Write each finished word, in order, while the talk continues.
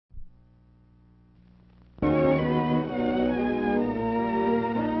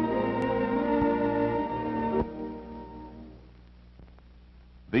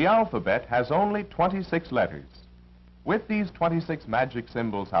The alphabet has only 26 letters. With these 26 magic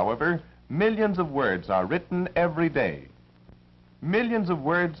symbols, however, millions of words are written every day. Millions of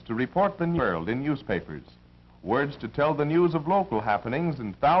words to report the world in newspapers. Words to tell the news of local happenings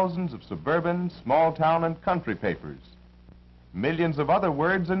in thousands of suburban, small town, and country papers. Millions of other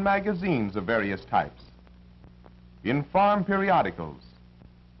words in magazines of various types. In farm periodicals.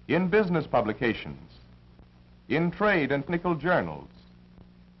 In business publications. In trade and technical journals.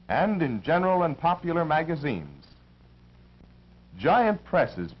 And in general and popular magazines. Giant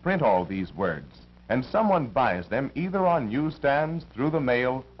presses print all these words, and someone buys them either on newsstands, through the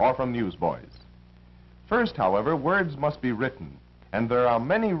mail, or from newsboys. First, however, words must be written, and there are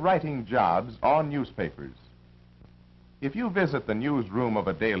many writing jobs on newspapers. If you visit the newsroom of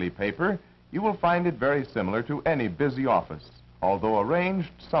a daily paper, you will find it very similar to any busy office, although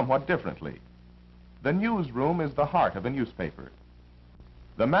arranged somewhat differently. The newsroom is the heart of a newspaper.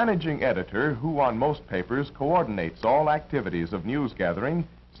 The managing editor, who on most papers coordinates all activities of news gathering,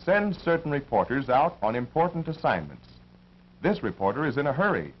 sends certain reporters out on important assignments. This reporter is in a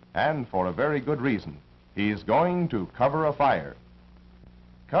hurry, and for a very good reason. He's going to cover a fire.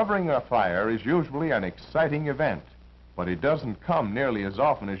 Covering a fire is usually an exciting event, but it doesn't come nearly as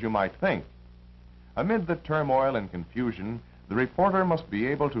often as you might think. Amid the turmoil and confusion, the reporter must be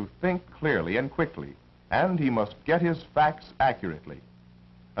able to think clearly and quickly, and he must get his facts accurately.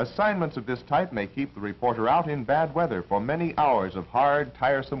 Assignments of this type may keep the reporter out in bad weather for many hours of hard,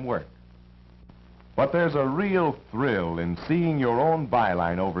 tiresome work. But there's a real thrill in seeing your own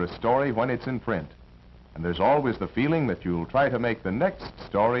byline over a story when it's in print. And there's always the feeling that you'll try to make the next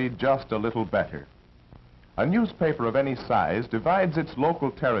story just a little better. A newspaper of any size divides its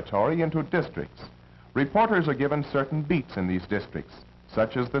local territory into districts. Reporters are given certain beats in these districts,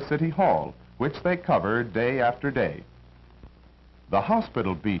 such as the City Hall, which they cover day after day. The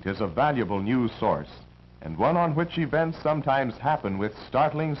hospital beat is a valuable news source, and one on which events sometimes happen with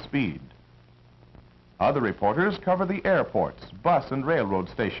startling speed. Other reporters cover the airports, bus and railroad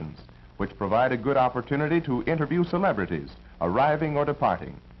stations, which provide a good opportunity to interview celebrities, arriving or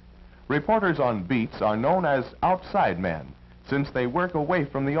departing. Reporters on beats are known as outside men, since they work away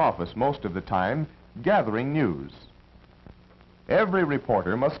from the office most of the time, gathering news. Every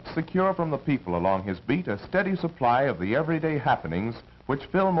reporter must secure from the people along his beat a steady supply of the everyday happenings which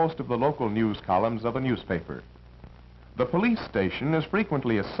fill most of the local news columns of a newspaper. The police station is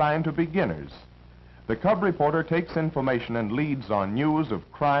frequently assigned to beginners. The cub reporter takes information and leads on news of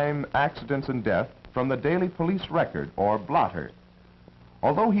crime, accidents, and death from the daily police record, or blotter.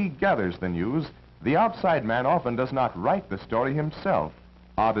 Although he gathers the news, the outside man often does not write the story himself,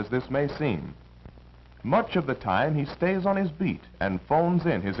 odd as this may seem. Much of the time he stays on his beat and phones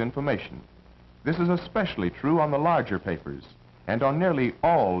in his information. This is especially true on the larger papers and on nearly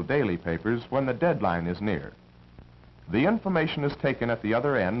all daily papers when the deadline is near. The information is taken at the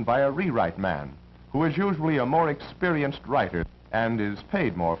other end by a rewrite man, who is usually a more experienced writer and is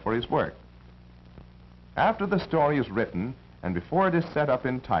paid more for his work. After the story is written and before it is set up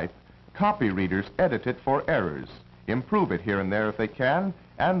in type, copy readers edit it for errors, improve it here and there if they can,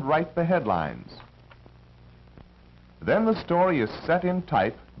 and write the headlines. Then the story is set in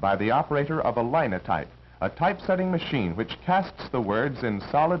type by the operator of a linotype, a typesetting machine which casts the words in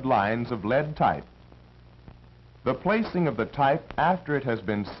solid lines of lead type. The placing of the type after it has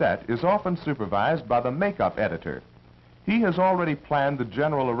been set is often supervised by the makeup editor. He has already planned the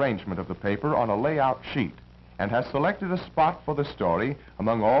general arrangement of the paper on a layout sheet and has selected a spot for the story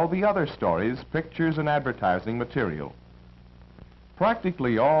among all the other stories, pictures, and advertising material.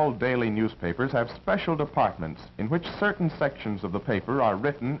 Practically all daily newspapers have special departments in which certain sections of the paper are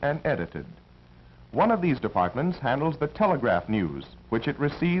written and edited. One of these departments handles the telegraph news, which it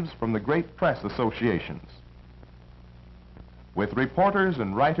receives from the great press associations. With reporters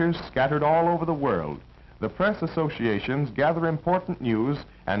and writers scattered all over the world, the press associations gather important news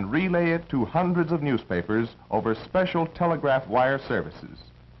and relay it to hundreds of newspapers over special telegraph wire services.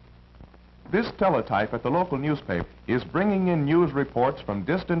 This teletype at the local newspaper is bringing in news reports from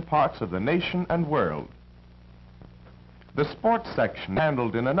distant parts of the nation and world. The sports section is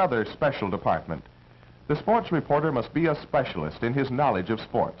handled in another special department. The sports reporter must be a specialist in his knowledge of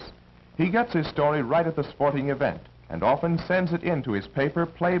sports. He gets his story right at the sporting event and often sends it in to his paper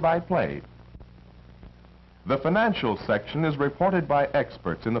play by play. The financial section is reported by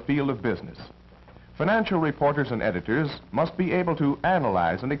experts in the field of business. Financial reporters and editors must be able to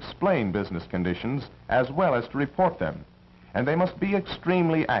analyze and explain business conditions as well as to report them, and they must be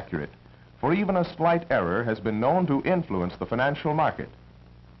extremely accurate, for even a slight error has been known to influence the financial market.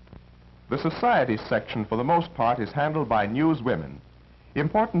 The society section, for the most part, is handled by newswomen.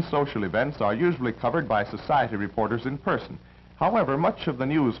 Important social events are usually covered by society reporters in person. However, much of the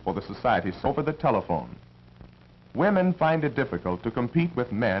news for the society is over the telephone. Women find it difficult to compete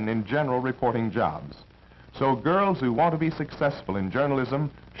with men in general reporting jobs. So girls who want to be successful in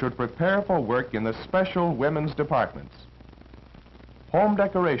journalism should prepare for work in the special women's departments. Home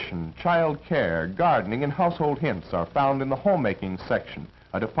decoration, child care, gardening, and household hints are found in the homemaking section,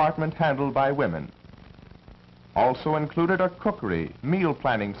 a department handled by women. Also included are cookery, meal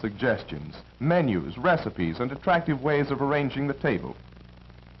planning suggestions, menus, recipes, and attractive ways of arranging the table.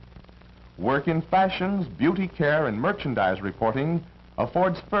 Work in fashions, beauty care, and merchandise reporting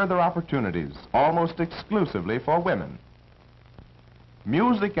affords further opportunities, almost exclusively for women.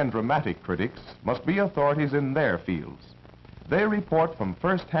 Music and dramatic critics must be authorities in their fields. They report from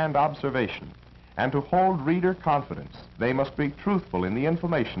first-hand observation, and to hold reader confidence, they must be truthful in the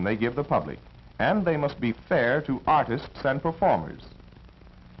information they give the public, and they must be fair to artists and performers.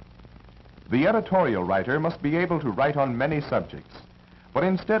 The editorial writer must be able to write on many subjects, but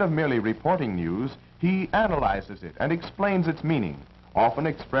instead of merely reporting news, he analyzes it and explains its meaning, often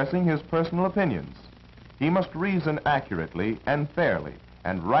expressing his personal opinions. He must reason accurately and fairly,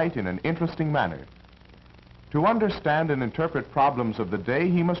 and write in an interesting manner. To understand and interpret problems of the day,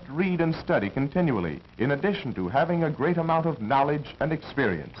 he must read and study continually, in addition to having a great amount of knowledge and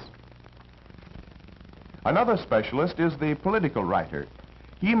experience. Another specialist is the political writer.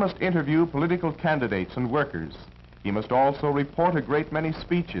 He must interview political candidates and workers. He must also report a great many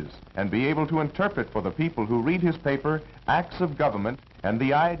speeches and be able to interpret for the people who read his paper acts of government and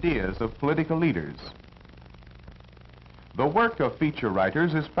the ideas of political leaders. The work of feature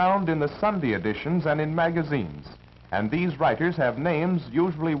writers is found in the Sunday editions and in magazines, and these writers have names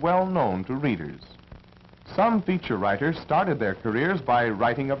usually well known to readers. Some feature writers started their careers by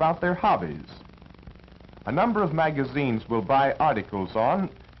writing about their hobbies. A number of magazines will buy articles on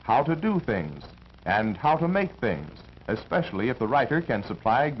how to do things and how to make things, especially if the writer can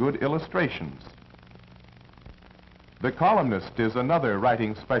supply good illustrations. The columnist is another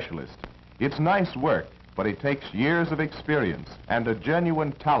writing specialist. It's nice work, but it takes years of experience and a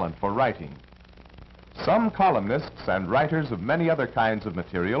genuine talent for writing. Some columnists and writers of many other kinds of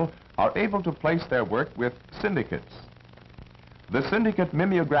material are able to place their work with syndicates. The syndicate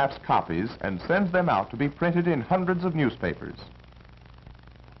mimeographs copies and sends them out to be printed in hundreds of newspapers.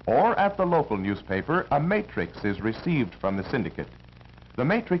 Or at the local newspaper, a matrix is received from the syndicate. The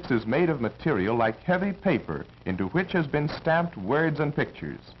matrix is made of material like heavy paper into which has been stamped words and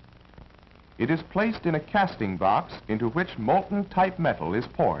pictures. It is placed in a casting box into which molten type metal is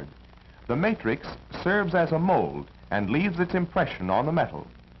poured. The matrix serves as a mold and leaves its impression on the metal.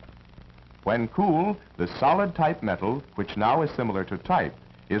 When cool, the solid type metal, which now is similar to type,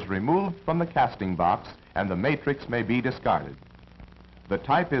 is removed from the casting box and the matrix may be discarded. The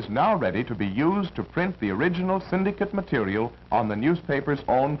type is now ready to be used to print the original syndicate material on the newspaper's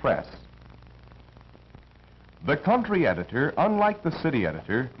own press. The country editor, unlike the city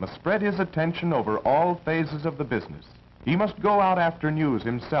editor, must spread his attention over all phases of the business. He must go out after news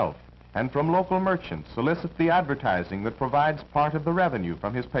himself, and from local merchants solicit the advertising that provides part of the revenue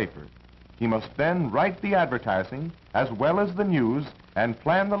from his paper. He must then write the advertising as well as the news and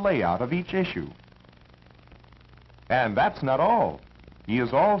plan the layout of each issue. And that's not all. He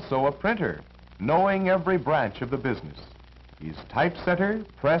is also a printer, knowing every branch of the business. He's typesetter,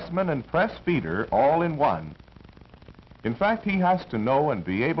 pressman, and press feeder all in one. In fact, he has to know and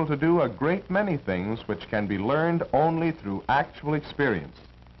be able to do a great many things which can be learned only through actual experience.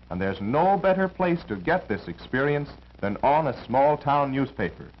 And there's no better place to get this experience than on a small-town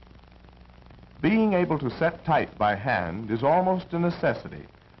newspaper. Being able to set type by hand is almost a necessity,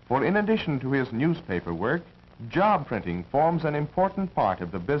 for in addition to his newspaper work, job printing forms an important part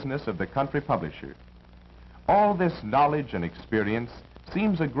of the business of the country publisher. All this knowledge and experience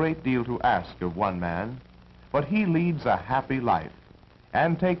seems a great deal to ask of one man, but he leads a happy life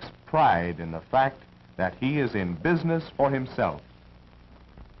and takes pride in the fact that he is in business for himself.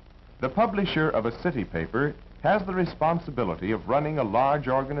 The publisher of a city paper has the responsibility of running a large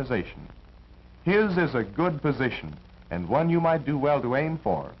organization. His is a good position and one you might do well to aim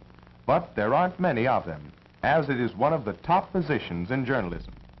for, but there aren't many of them, as it is one of the top positions in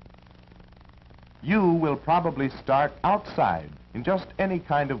journalism. You will probably start outside in just any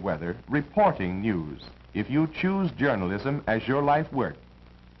kind of weather reporting news if you choose journalism as your life work.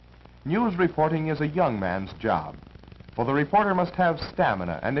 News reporting is a young man's job, for the reporter must have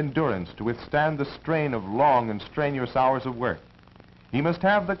stamina and endurance to withstand the strain of long and strenuous hours of work. He must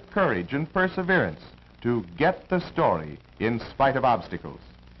have the courage and perseverance to get the story in spite of obstacles.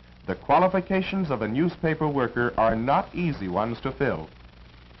 The qualifications of a newspaper worker are not easy ones to fill,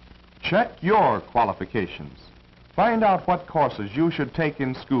 Check your qualifications. Find out what courses you should take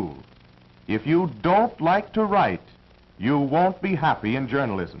in school. If you don't like to write, you won't be happy in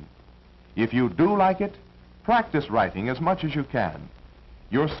journalism. If you do like it, practice writing as much as you can.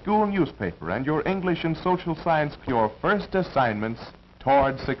 Your school newspaper and your English and social science, your first assignments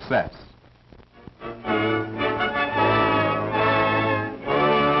toward success.